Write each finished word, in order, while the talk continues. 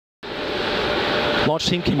Launch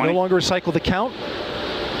team can no longer recycle the count.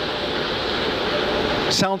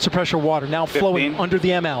 Sound suppressor water now flowing 15. under the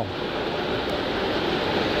ML.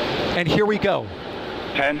 And here we go.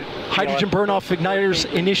 10. Hydrogen burn-off igniters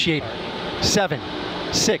initiated. 7,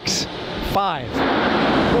 6, 5.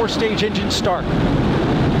 4-stage engine start.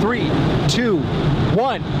 3, 2,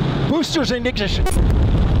 1. Boosters in ignition.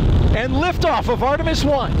 And liftoff of Artemis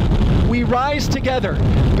 1. We rise together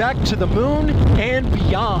back to the moon and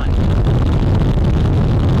beyond.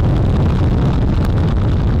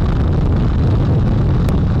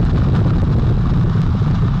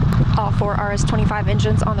 All 4 RS-25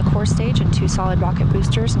 engines on the core stage and 2 solid rocket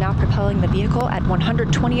boosters now propelling the vehicle at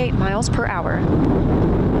 128 miles per hour.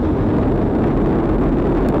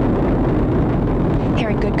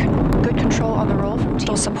 Hearing good control on the roll from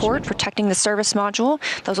team support, protecting the service module.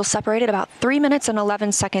 Those will separate at about 3 minutes and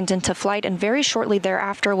 11 seconds into flight, and very shortly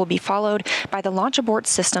thereafter will be followed by the launch abort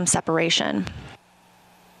system separation.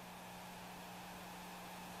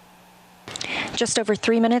 Just over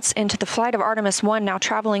 3 minutes into the flight of Artemis 1, now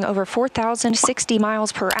traveling over 4,060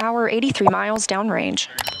 miles per hour, 83 miles downrange.